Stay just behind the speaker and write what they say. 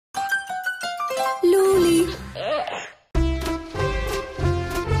Luli.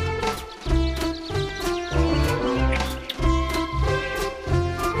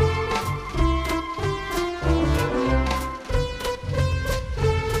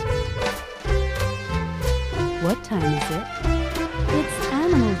 What time is it? It's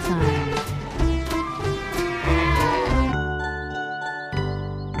animal time.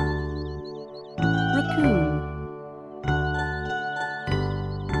 Raccoon.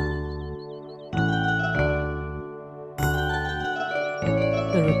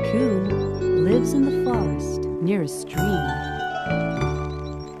 The raccoon lives in the forest near a stream.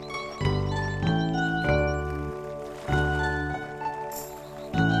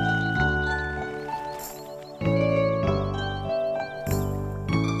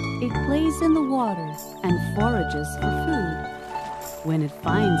 It plays in the water and forages for food. When it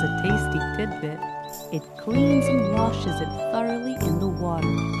finds a tasty tidbit, it cleans and washes it thoroughly in the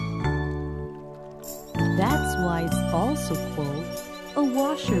water. That's why it's also called a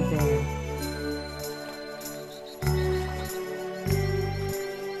washer bear.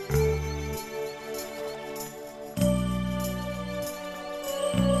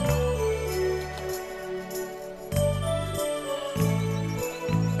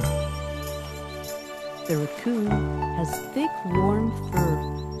 The raccoon has thick, warm fur.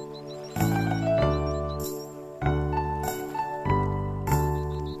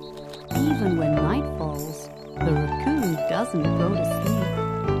 Even when night falls, the raccoon doesn't go to sleep.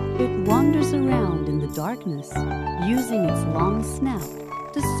 It wanders around in the darkness, using its long snout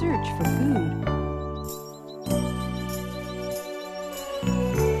to search for food.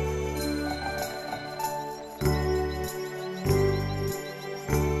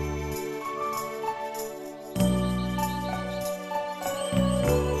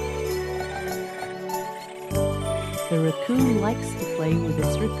 The raccoon likes to play with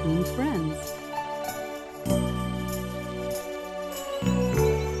its raccoon friends.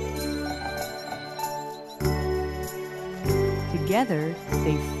 Together,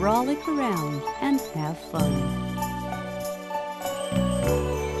 they frolic around and have fun.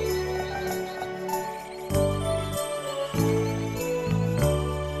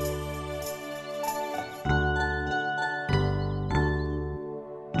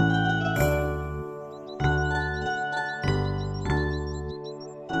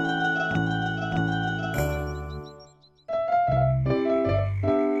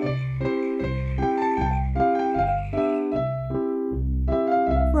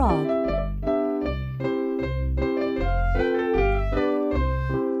 Frog.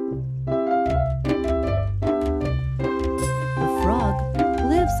 The frog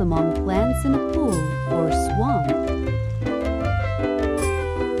lives among plants in a pool or swamp.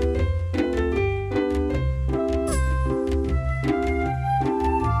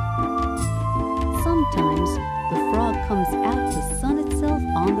 Sometimes the frog comes out to sun itself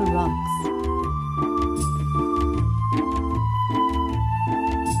on the rocks.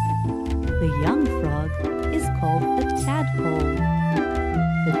 The young frog is called a tadpole.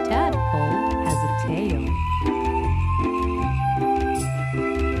 The tadpole has a tail.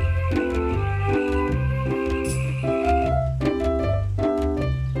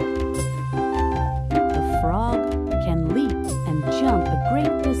 The frog can leap and jump a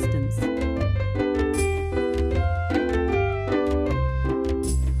great distance.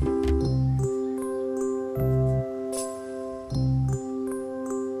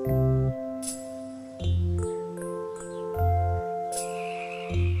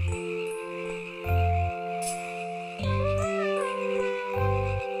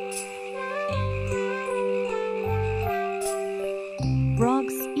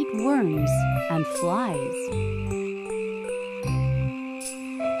 Frogs eat worms and flies.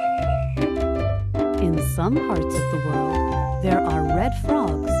 In some parts of the world, there are red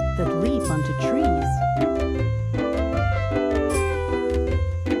frogs that leap onto trees.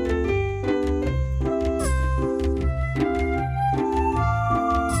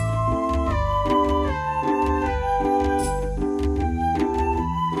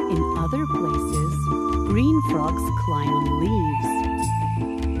 In other places, green frogs climb on leaves.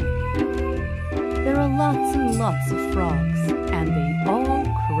 There are lots and lots of frogs, and they all